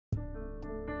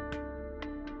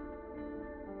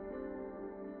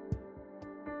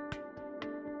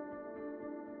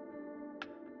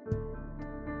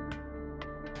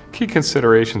Key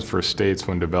considerations for states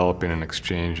when developing an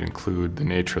exchange include the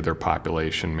nature of their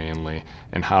population mainly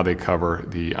and how they cover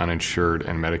the uninsured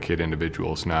and Medicaid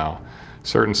individuals now.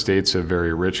 Certain states have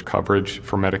very rich coverage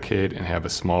for Medicaid and have a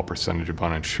small percentage of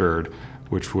uninsured,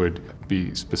 which would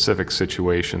be specific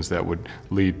situations that would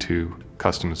lead to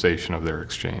customization of their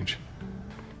exchange.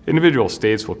 Individual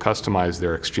states will customize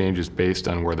their exchanges based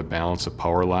on where the balance of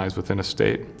power lies within a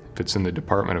state. If it's in the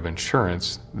Department of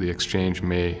Insurance, the exchange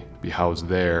may be housed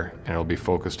there and it'll be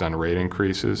focused on rate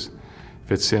increases.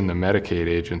 If it's in the Medicaid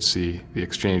agency, the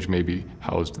exchange may be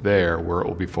housed there where it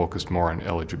will be focused more on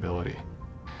eligibility.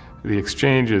 The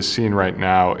exchange is seen right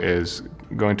now as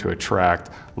going to attract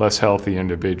less healthy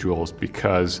individuals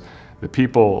because the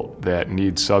people that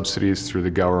need subsidies through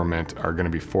the government are going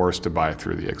to be forced to buy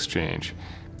through the exchange.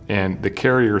 And the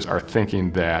carriers are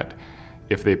thinking that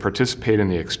if they participate in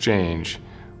the exchange,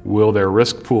 will their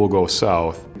risk pool go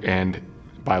south? And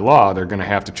by law, they're going to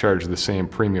have to charge the same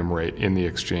premium rate in the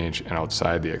exchange and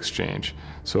outside the exchange.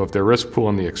 So if their risk pool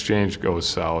in the exchange goes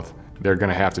south, they're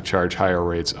going to have to charge higher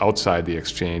rates outside the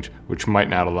exchange, which might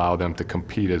not allow them to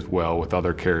compete as well with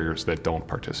other carriers that don't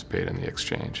participate in the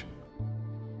exchange.